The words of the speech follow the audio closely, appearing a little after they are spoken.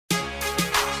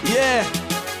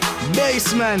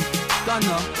Baseman.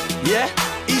 Gunner. Yeah?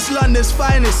 East London's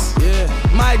finest. Yeah.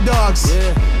 My dogs.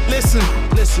 Yeah. Listen.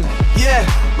 Yeah.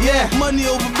 Money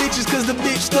over bitches cause the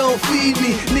bitch don't feed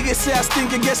me. Niggas say I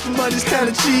stink, I guess the money's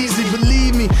kinda cheesy.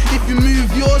 Believe me, if you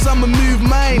move yours, I'ma move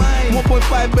mine.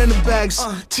 1.5 Bender bags,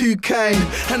 too kind.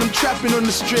 And I'm trapping on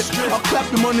the strip, I'll clap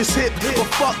him on his hip. But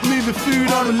fuck moving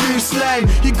food on a loose line.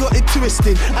 You got it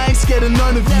twisted, I ain't scared of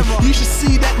none of you. You should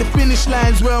see that the finish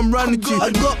line's where I'm running to.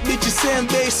 I got bitches saying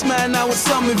Baseman, I want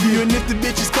some of you. And if the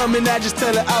bitch is coming, I just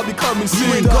tell her I'll be coming soon.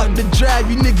 You ain't got the drive,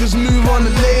 you niggas move on the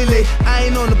lay. I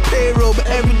ain't on the payroll, but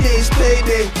every day's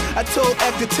payday. I told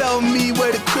F to tell me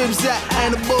where the crib's at. I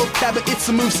ain't a bull cab, but it's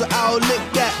a move, so I'll lick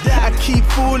that. I keep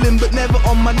falling, but never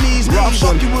on my knees.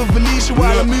 Fuck you with Felicia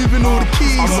while I'm moving all the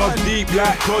keys. I'm up deep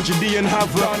like Prodigy and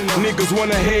Havoc. Niggas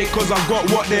wanna hate cause I got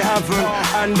what they haven't.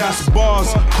 And that's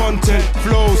bars, content,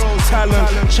 flows, talent.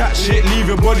 Chat shit, leave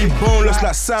your body boneless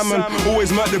like salmon.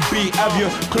 Always met the beat, have you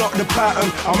clocked the pattern?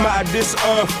 I'm out of this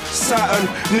earth, Saturn.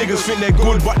 Niggas think they're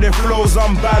good but their flow's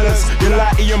unbalanced. You're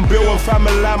like Ian Bill and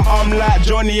Family Lamb, I'm like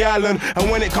Johnny Allen. And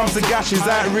when it comes to gashes,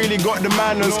 I ain't really got the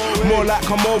manners. More like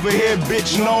come over here,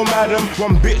 bitch, no madam.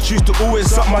 One bitch used to always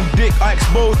suck my dick, I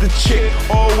exposed the chick.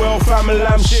 Oh well, Family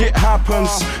Lamb, shit happens.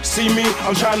 See me,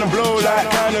 I'm trying to blow like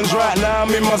cannons right now.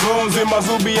 I'm in my zones, in my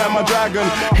Zubi and my dragon.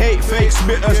 Hate fake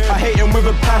spitters, I hate them with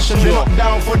a passion. They're not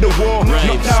down for the war,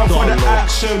 not down for the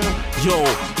action. Yo,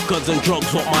 guns and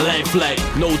drugs what my life like.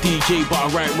 No DJ but I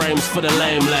write rhymes for the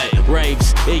limelight.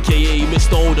 Raves, aka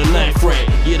Mr. Older Knife Right.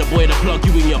 Yeah, the boy that plug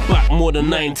you in your back more than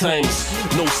 9 times.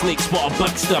 No snakes but a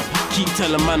backstab. Keep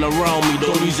telling man around me,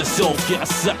 don't lose yourself, get a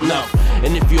sap now.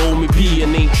 And if you owe me P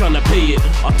and ain't tryna pay it,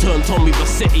 I turn Tommy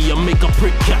Bassetti and make a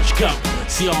prick catch cap.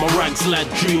 See I'm a rags lad,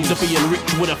 dreams of being rich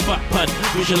with a fat pad.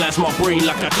 Visualize my brain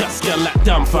like a cat scan, like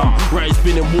damn fam. Right,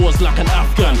 been in wars like an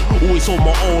Afghan. Always hold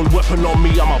my own weapon on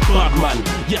me, I'm a bad man.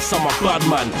 Yes, I'm a bad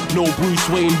man. No Bruce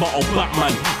Wayne, but a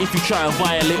Batman. If you try and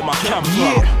violate my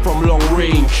camera from long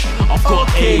range, I've got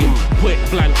aim. Quick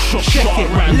blank shot at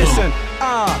random. Listen,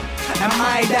 am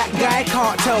I that guy?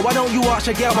 Can't tell. Why don't you ask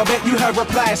a girl? I bet you her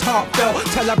reply is heartfelt.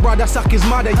 Tell her brother suck his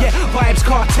mother, yeah, vibes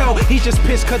cartel. He just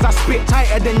pissed cause I spit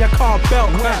tighter than your car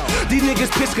belt. These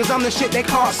niggas pissed cause I'm the shit they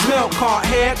can't smell, can't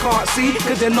hear, can't see,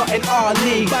 cause they're not in our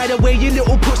league. By the way, you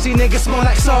little pussy niggas smell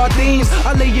like sardines.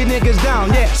 I'll lay you niggas down,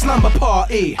 yeah, slumber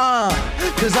party.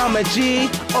 Cause I'm a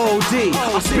G-O-D.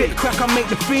 I spit crack, I make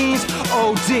the fiends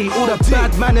O-D. All the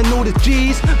bad man and all the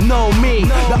G's know me.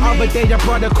 The other day your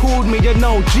brother called me, you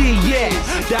know G, yeah.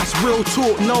 That's real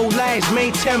talk, no lies.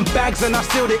 Made 10 bags and I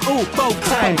still did all both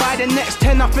times. But by the next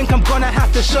 10 I think I'm gonna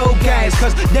have to show guys.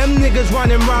 Cause them niggas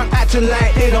running round acting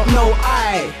like they don't know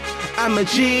I'm a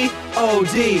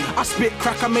G-O-D. I spit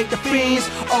crack, I make the fiends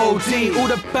O-D. All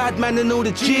the bad man and all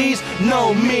the G's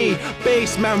know me.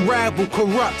 Baseman, rival,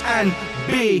 corrupt and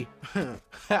B.